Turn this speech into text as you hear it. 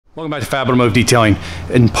Welcome back to Fab Automotive Detailing.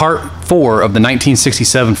 In part 4 of the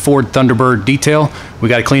 1967 Ford Thunderbird detail, we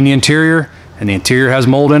got to clean the interior, and the interior has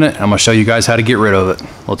mold in it. I'm going to show you guys how to get rid of it.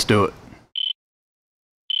 Let's do it.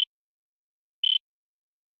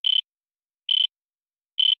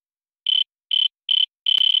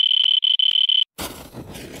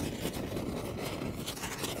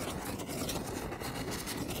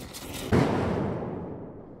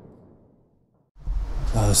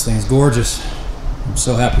 Oh, this thing's gorgeous. I'm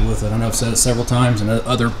so happy with it. I know I've said it several times in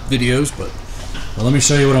other videos, but let me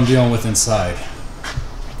show you what I'm dealing with inside.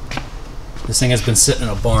 This thing has been sitting in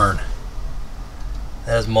a barn. It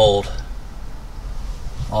has mold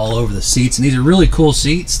all over the seats, and these are really cool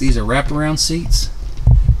seats. These are wraparound seats.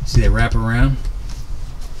 See, they wrap around.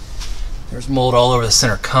 There's mold all over the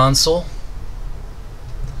center console.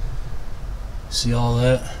 See all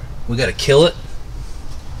that? We got to kill it.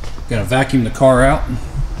 Got to vacuum the car out.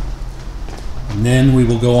 And then we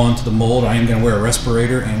will go on to the mold. I am going to wear a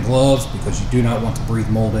respirator and gloves because you do not want to breathe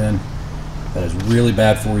mold in. That is really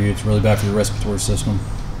bad for you. It's really bad for your respiratory system.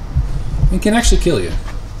 It can actually kill you.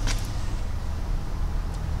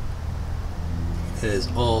 It is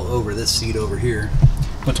all over this seat over here.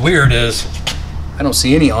 What's weird is I don't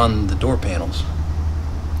see any on the door panels.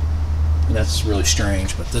 And that's really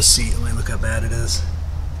strange, but this seat, let me look how bad it is.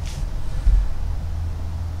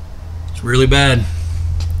 It's really bad.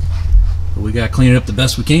 But we gotta clean it up the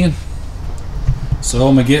best we can. So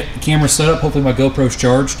I'm gonna get the camera set up. Hopefully my GoPro's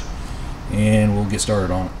charged, and we'll get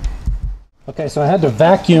started on it. Okay, so I had to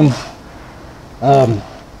vacuum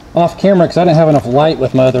off camera because I didn't have enough light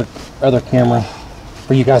with my other camera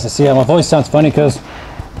for you guys to see. My voice sounds funny because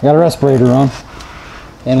I got a respirator on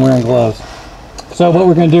and wearing gloves. So what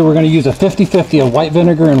we're gonna do, we're gonna use a 50-50 of white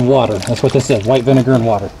vinegar and water. That's what this is, white vinegar and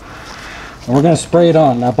water. And we're gonna spray it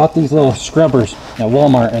on. Now, I bought these little scrubbers at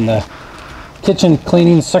Walmart in the kitchen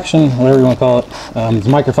cleaning section, whatever you want to call it. It's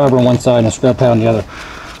microfiber on one side and a scrub pad on the other.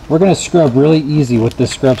 We're going to scrub really easy with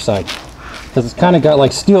this scrub side because it's kind of got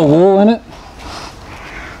like steel wool in it,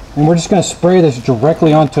 and we're just going to spray this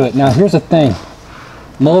directly onto it. Now here's the thing,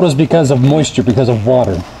 mold is because of moisture, because of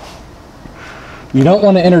water. You don't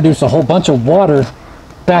want to introduce a whole bunch of water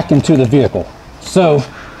back into the vehicle, so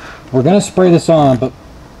we're going to spray this on, but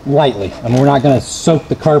lightly. I mean, we're not going to soak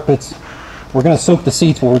the carpets. We're going to soak the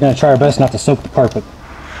seats, but we're going to try our best not to soak the carpet.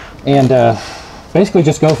 And basically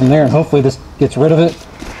just go from there, and hopefully this gets rid of it.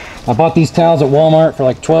 I bought these towels at Walmart for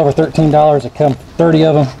like $12 or $13. It come 30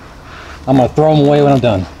 of them. I'm going to throw them away when I'm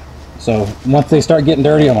done. So once they start getting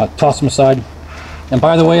dirty, I'm going to toss them aside. And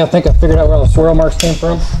by the way, I think I figured out where the swirl marks came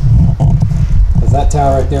from. Because that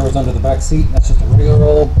towel right there was under the back seat. That's just a regular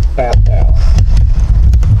old bath towel.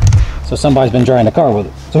 So somebody's been drying the car with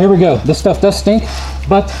it. So here we go. This stuff does stink,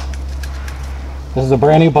 but this is a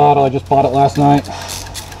brand new bottle. I just bought it last night.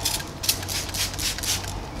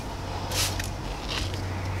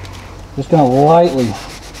 Just going to lightly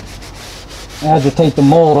agitate the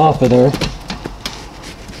mold off of there.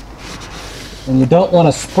 And you don't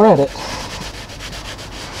want to spread it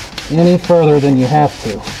any further than you have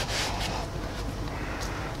to.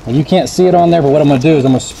 And you can't see it on there, but what I'm going to do is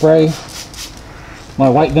I'm going to spray my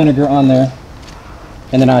white vinegar on there,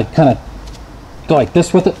 and then I kind of go like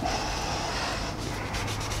this with it.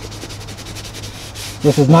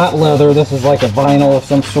 This is not leather, this is like a vinyl of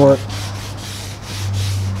some sort.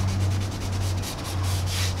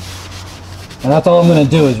 And that's all I'm going to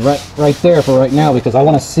do is right there for right now, because I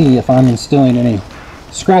want to see if I'm instilling any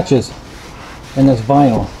scratches in this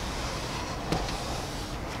vinyl.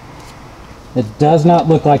 It does not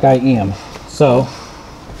look like I am. So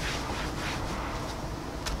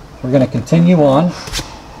we're going to continue on,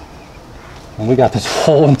 and we got this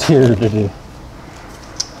whole interior to do.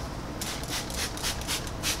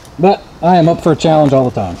 But I am up for a challenge all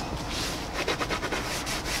the time.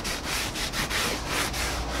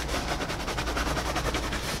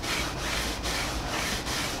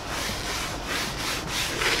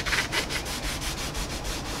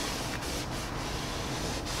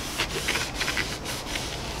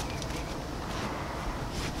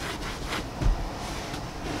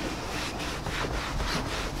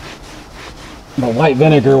 But white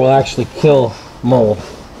vinegar will actually kill mold.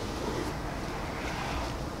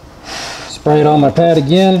 Spray it on my pad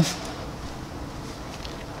again.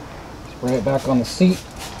 Spray it back on the seat.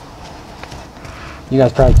 You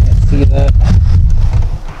guys probably can't see that.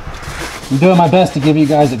 I'm doing my best to give you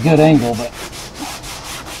guys a good angle, but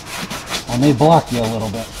I may block you a little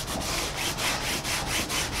bit.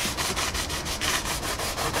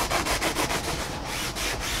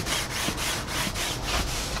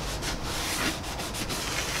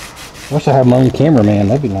 Wish I had my own cameraman,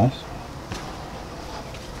 that'd be nice.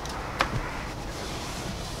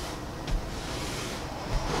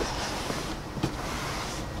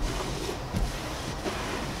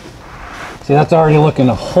 See, that's already looking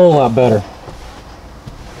a whole lot better.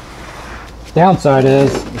 Downside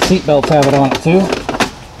is the seat belts have it on it too.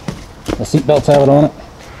 The seat belts have it on it.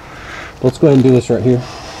 Let's go ahead and do this right here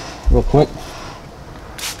real quick.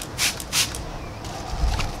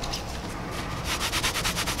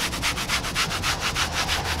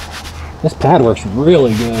 This pad works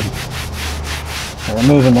really good for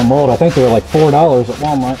removing the mold. I think they were like $4 at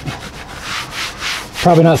Walmart.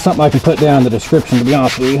 Probably not something I can put down in the description, to be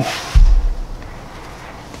honest with you.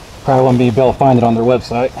 Probably won't be able to find it on their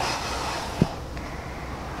website.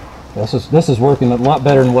 This is working a lot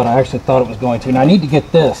better than what I actually thought it was going to. And I need to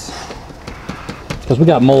get this, because we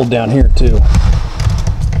got mold down here too.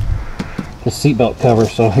 This seatbelt cover.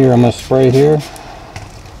 So here, I'm going to spray here.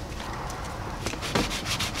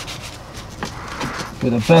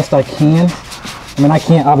 Do the best I can. I mean, I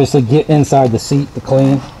can't obviously get inside the seat to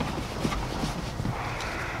clean.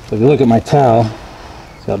 So if you look at my towel,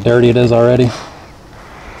 see how dirty it is already?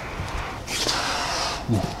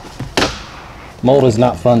 Mold is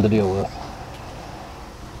not fun to deal with.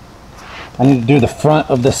 I need to do the front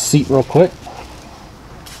of this seat real quick.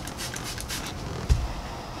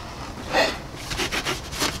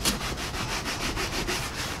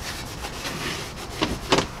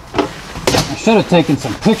 I should have taken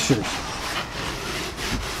some pictures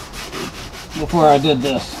before I did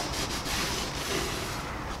this,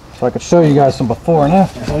 so I could show you guys some before and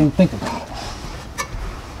after. What do you think about it?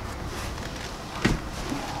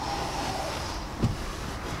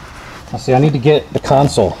 Let's see, I need to get the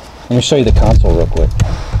console. Let me show you the console real quick.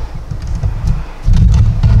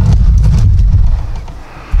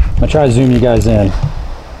 I'm gonna try to zoom you guys in.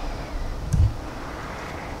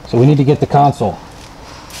 So we need to get the console.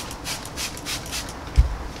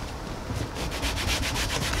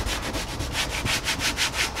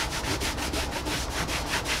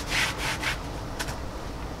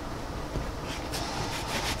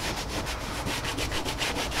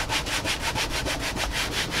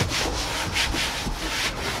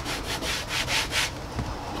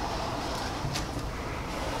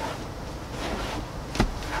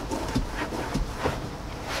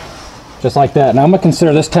 Just like that. Now I'm gonna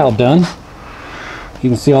consider this towel done. You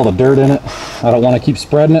can see all the dirt in it. I don't want to keep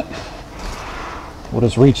spreading it. We'll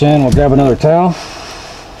just reach in, we'll grab another towel.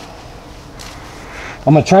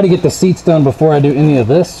 I'm gonna try to get the seats done before I do any of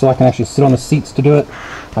this, so I can actually sit on the seats to do it.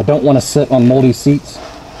 I don't want to sit on moldy seats.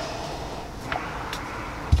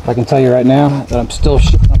 I can tell you right now that I'm still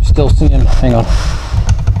seeing, hang on,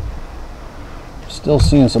 still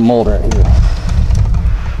seeing some mold right here,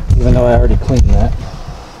 even though I already cleaned that.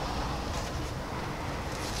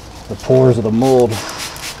 The pores of the mold. I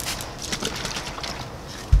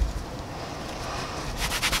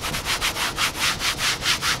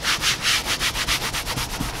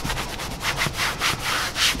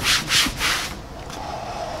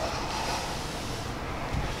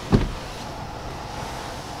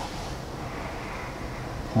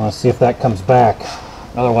want to see if that comes back.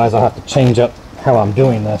 Otherwise I'll have to change up how I'm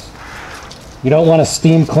doing this. You don't want to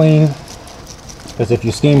steam clean, because if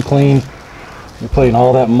you steam clean, you're putting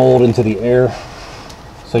all that mold into the air,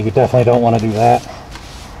 so you definitely don't want to do that.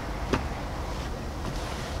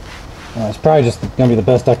 It's probably just going to be the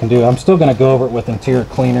best I can do. I'm still going to go over it with Interior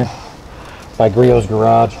Cleaner by Griot's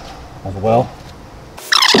Garage as well.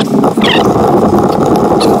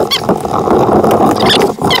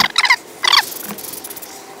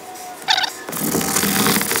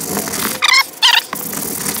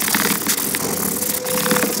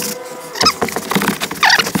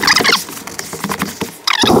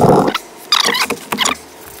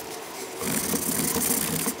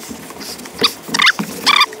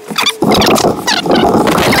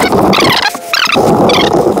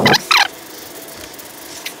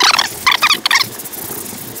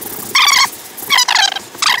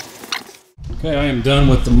 Okay, I am done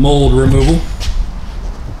with the mold removal.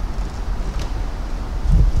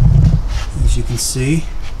 As you can see,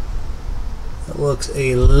 it looks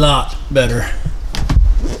a lot better.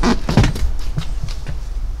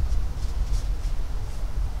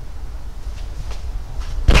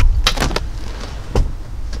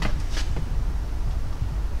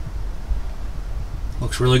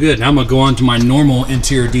 Looks really good. Now I'm going to go on to my normal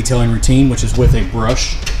interior detailing routine, which is with a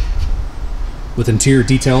brush. With Interior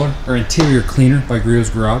Detailer, or Interior Cleaner by Griot's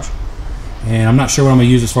Garage. And I'm not sure what I'm going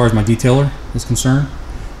to use as far as my detailer is concerned,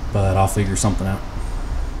 but I'll figure something out.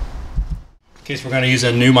 In case we're going to use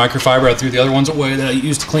a new microfiber, I threw the other ones away that I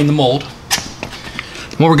used to clean the mold.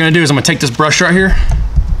 What we're going to do is I'm going to take this brush right here.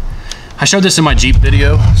 I showed this in my Jeep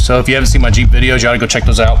video, so if you haven't seen my Jeep videos, you ought to go check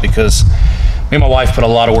those out, because me and my wife put a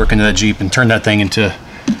lot of work into that Jeep and turned that thing into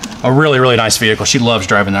a really, really nice vehicle. She loves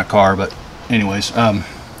driving that car, but anyways,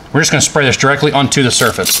 we're just gonna spray this directly onto the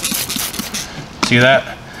surface. See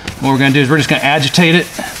that? What we're gonna do is we're just gonna agitate it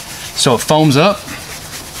so it foams up.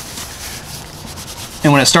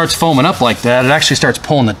 And when it starts foaming up like that, it actually starts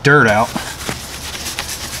pulling the dirt out.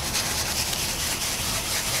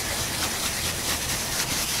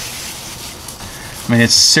 I mean,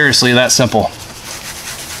 it's seriously that simple.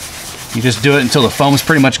 You just do it until the foam's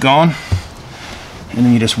pretty much gone, and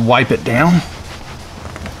then you just wipe it down.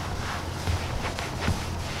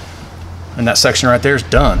 And that section right there is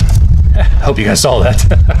done. I hope you guys saw that.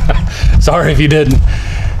 Sorry if you didn't.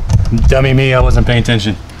 Dummy me, I wasn't paying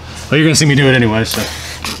attention. Well, you're gonna see me do it anyway, so.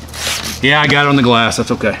 Yeah, I got it on the glass,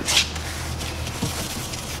 that's okay.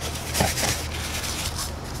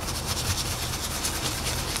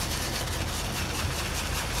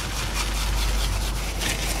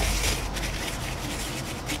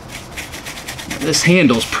 This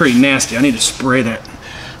handle's pretty nasty. I need to spray that.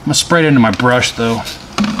 I'm gonna spray it into my brush though.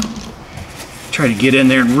 Try to get in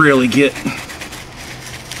there and really get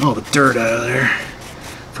all the dirt out of there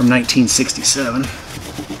from 1967.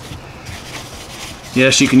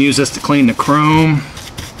 Yes, you can use this to clean the chrome.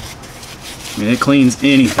 I mean, it cleans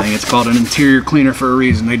anything. It's called an interior cleaner for a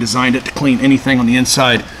reason. They designed it to clean anything on the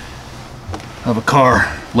inside of a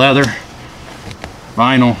car. Leather,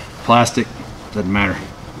 vinyl, plastic, doesn't matter.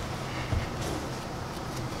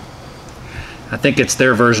 I think it's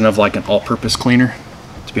their version of like an all-purpose cleaner,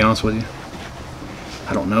 to be honest with you.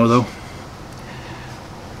 I don't know though.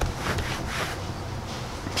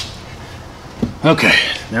 Okay,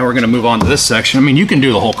 now we're gonna move on to this section. I mean, you can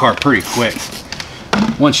do the whole car pretty quick.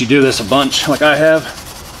 Once you do this a bunch, like I have.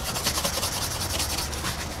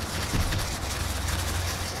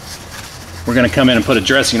 We're gonna come in and put a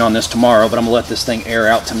dressing on this tomorrow, but I'm gonna let this thing air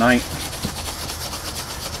out tonight.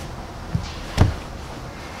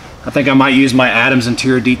 I think I might use my Adams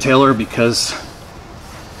interior detailer because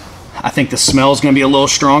I think the smell is going to be a little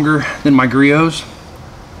stronger than my Griots.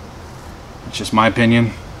 It's just my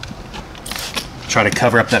opinion. Try to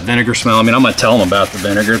cover up that vinegar smell. I mean, I'm going to tell them about the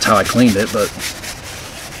vinegar. It's how I cleaned it, but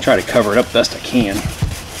try to cover it up best I can.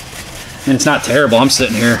 And it's not terrible. I'm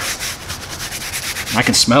sitting here. I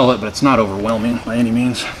can smell it, but it's not overwhelming by any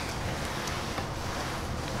means.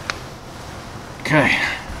 Okay.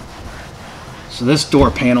 So this door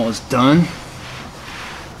panel is done.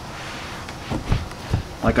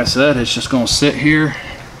 Like I said, it's just going to sit here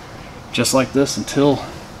just like this until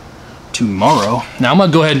tomorrow. Now I'm going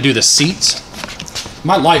to go ahead and do the seats.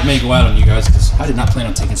 My light may go out on you guys because I did not plan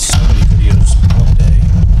on taking so many videos all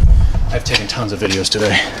day. I've taken tons of videos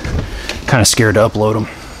today. Kind of scared to upload them.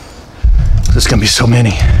 There's going to be so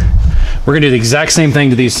many. We're going to do the exact same thing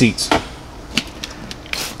to these seats.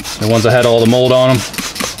 The ones that had all the mold on them.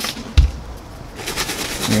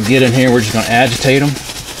 We're going to get in here, we're just going to agitate them.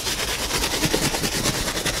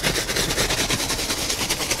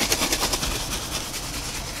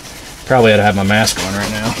 Probably ought to have my mask on right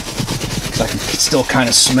now, because I can still kind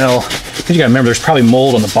of smell. Because you got to remember, there's probably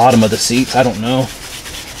mold on the bottom of the seats. I don't know.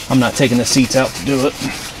 I'm not taking the seats out to do it.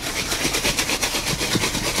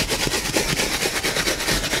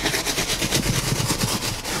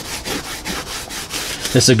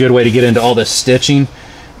 This is a good way to get into all this stitching.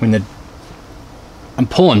 I mean, I'm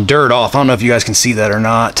pulling dirt off. I don't know if you guys can see that or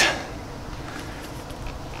not.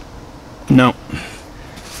 No.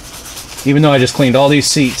 Even though I just cleaned all these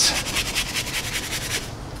seats,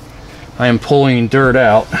 I am pulling dirt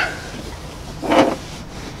out. I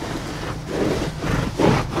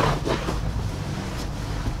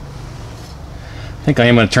think I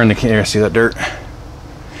am going to turn the camera. See that dirt?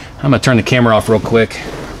 I'm going to turn the camera off real quick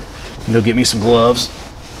and go get me some gloves.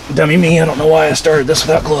 Dummy me, I don't know why I started this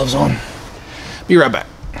without gloves on. Be right back.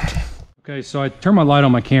 Okay, so I turned my light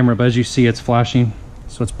on my camera, but as you see, it's flashing.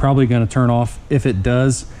 So it's probably going to turn off. If it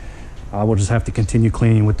does, we'll just have to continue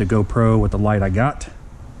cleaning with the GoPro with the light I got.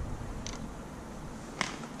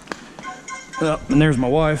 And there's my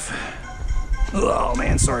wife. Oh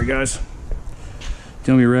man, sorry guys.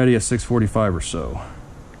 Gonna be ready at 6:45 or so.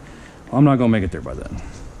 Well, I'm not gonna make it there by then.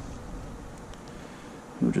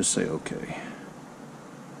 We'll just say okay.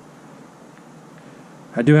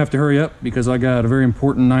 I do have to hurry up because I got a very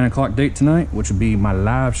important 9 o'clock date tonight, which would be my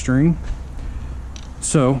live stream.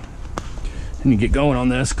 So let me get going on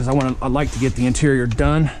this because I'd like to get the interior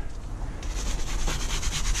done.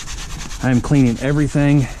 I am cleaning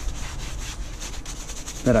everything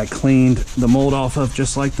that I cleaned the mold off of,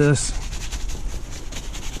 just like this.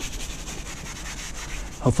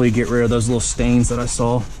 Hopefully get rid of those little stains that I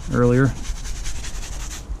saw earlier.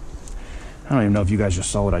 I don't even know if you guys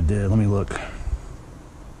just saw what I did. Let me look.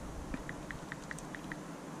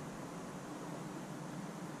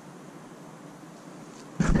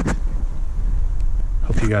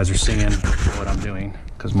 guys are seeing what I'm doing,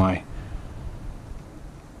 because my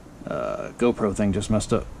GoPro thing just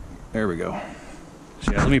messed up. There we go.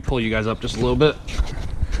 So yeah, let me pull you guys up just a little bit.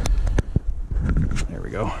 There we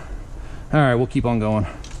go. All right, we'll keep on going.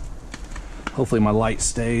 Hopefully my light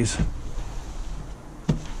stays.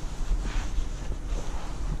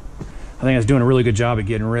 I think I was doing a really good job at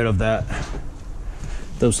getting rid of that.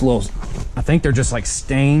 Those little, I think they're just like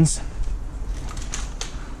stains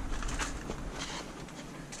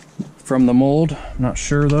from the mold. I'm not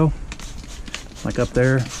sure though. Like up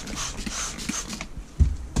there.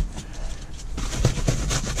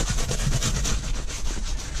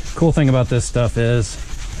 Cool thing about this stuff is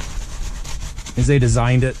they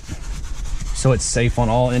designed it so it's safe on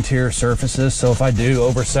all interior surfaces. So if I do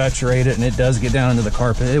oversaturate it and it does get down into the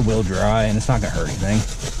carpet, it will dry and it's not gonna hurt anything.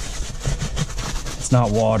 It's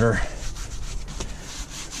not water.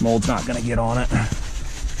 Mold's not gonna get on it.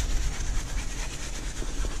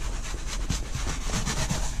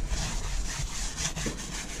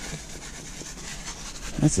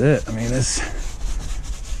 That's it. I mean, it's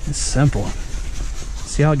simple.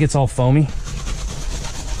 See how it gets all foamy?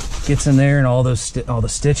 Gets in there and all the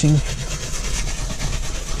stitching.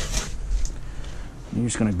 You're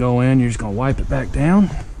just gonna go in, you're just gonna wipe it back down.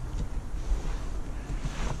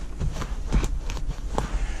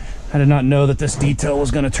 I did not know that this detail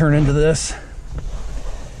was gonna turn into this.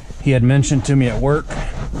 He had mentioned to me at work,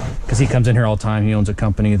 because he comes in here all the time. He owns a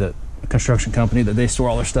company, a construction company, that they store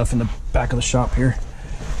all their stuff in the back of the shop here.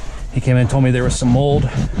 He came in and told me there was some mold,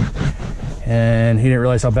 and he didn't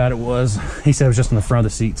realize how bad it was. He said it was just in the front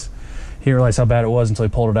of the seats. He didn't realize how bad it was until he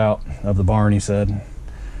pulled it out of the barn, he said.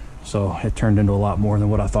 So it turned into a lot more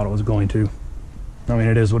than what I thought it was going to. I mean,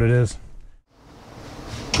 it is what it is.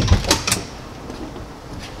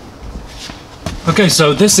 Okay,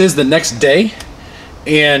 so this is the next day,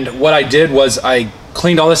 and what I did was I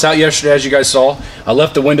cleaned all this out yesterday, as you guys saw. I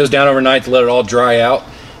left the windows down overnight to let it all dry out,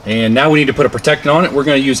 and now we need to put a protectant on it. We're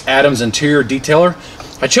going to use Adam's Interior Detailer.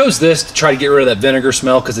 I chose this to try to get rid of that vinegar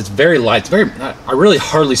smell because it's very light. I really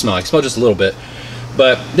hardly smell it. I smell just a little bit,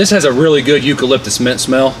 but this has a really good eucalyptus mint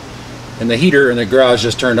smell. And the heater in the garage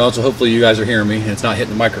just turned on, so hopefully you guys are hearing me and it's not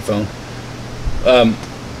hitting the microphone.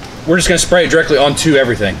 We're just going to spray it directly onto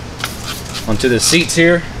everything. Onto the seats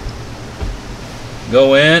here.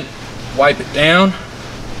 Go in, wipe it down.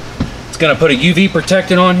 It's going to put a UV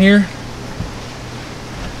protectant on here.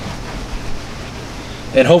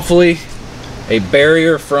 And hopefully a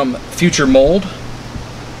barrier from future mold.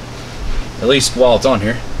 At least while it's on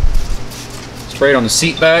here. Spray it on the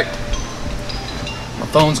seat back. My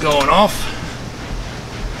phone's going off.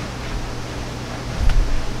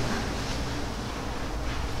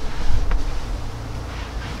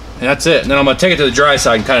 And that's it. And then I'm going to take it to the dry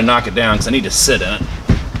side and kind of knock it down because I need to sit in it.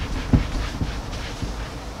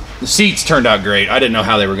 The seats turned out great. I didn't know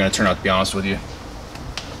how they were going to turn out, to be honest with you.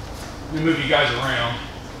 Let me move you guys around.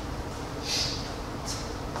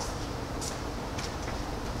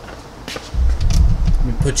 Let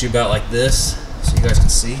me put you about like this so you guys can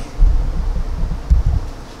see.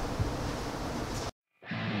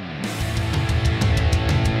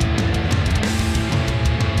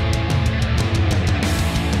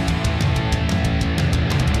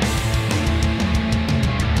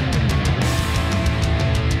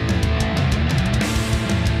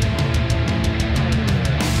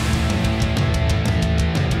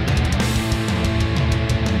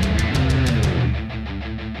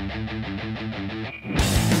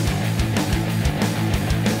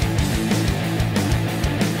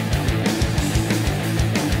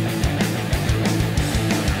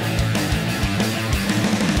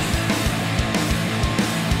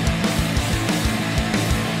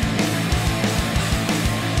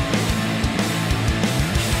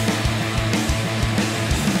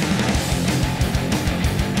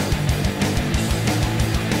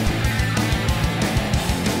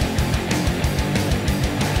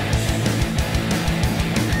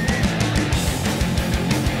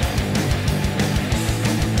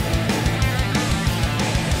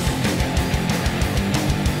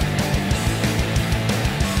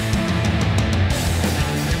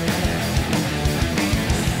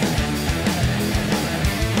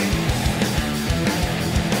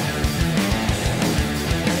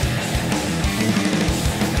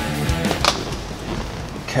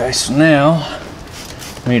 Okay, so now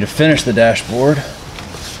we need to finish the dashboard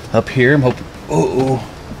up here. I'm hoping. Oh,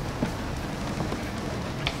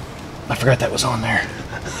 I forgot that was on there.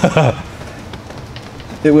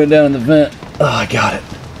 It went down in the vent. Oh, I got it.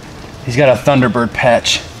 He's got a Thunderbird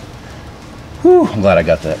patch. Whew, I'm glad I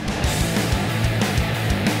got that.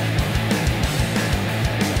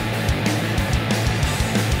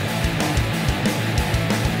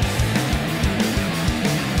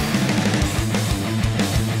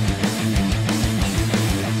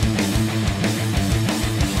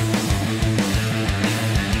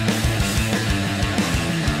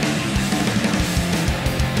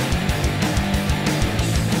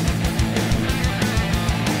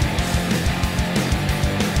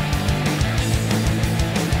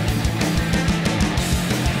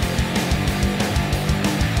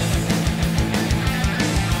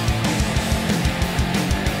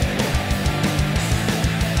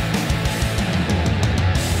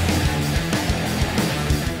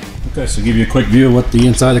 Okay, so give you a quick view of what the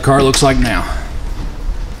inside of the car looks like now.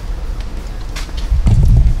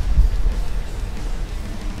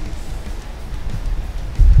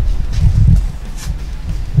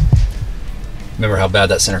 Remember how bad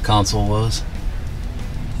that center console was?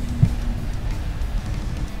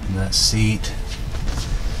 And that seat.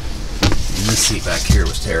 And this seat back here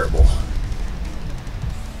was terrible.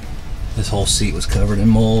 This whole seat was covered in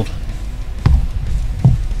mold.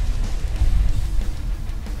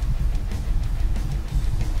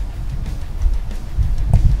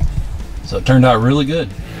 So it turned out really good.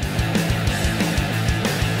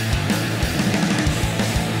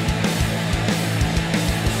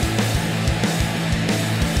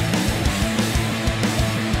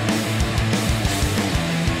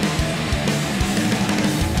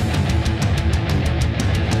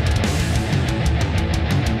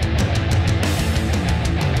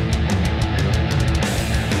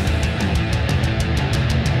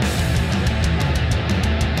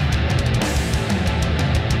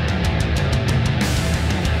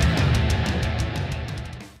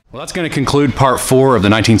 Well, that's going to conclude part 4 of the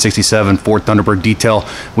 1967 Ford Thunderbird detail.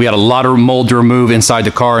 We had a lot of mold to remove inside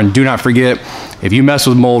the car, and do not forget, if you mess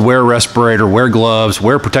with mold, wear a respirator, wear gloves,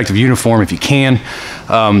 wear a protective uniform if you can.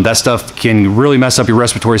 That stuff can really mess up your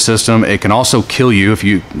respiratory system. It can also kill you if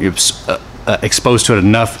you're exposed to it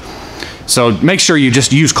enough. So make sure you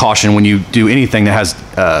just use caution when you do anything that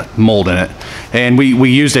has mold in it. And we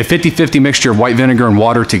used a 50-50 mixture of white vinegar and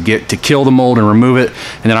water to kill the mold and remove it.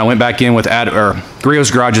 And then I went back in with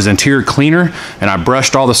Griot's Garage's interior cleaner, and I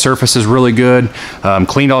brushed all the surfaces really good,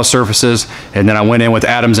 cleaned all the surfaces, and then I went in with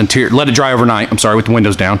Adam's interior, let it dry overnight, I'm sorry, with the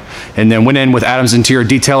windows down, and then went in with Adam's interior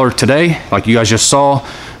detailer today, like you guys just saw.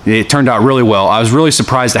 It turned out really well. I was really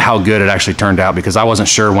surprised at how good it actually turned out, because I wasn't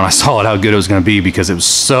sure when I saw it how good it was going to be, because it was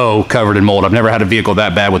so covered in mold. I've never had a vehicle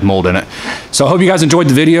that bad with mold in it. So I hope you guys enjoyed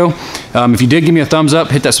the video. If you did, give me a thumbs up,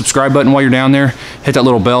 hit that subscribe button while you're down there, hit that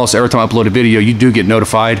little bell so every time I upload a video you do get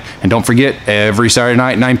notified. And don't forget, every Saturday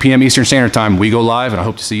night 9 p.m. Eastern Standard Time we go live, and I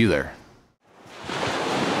hope to see you there.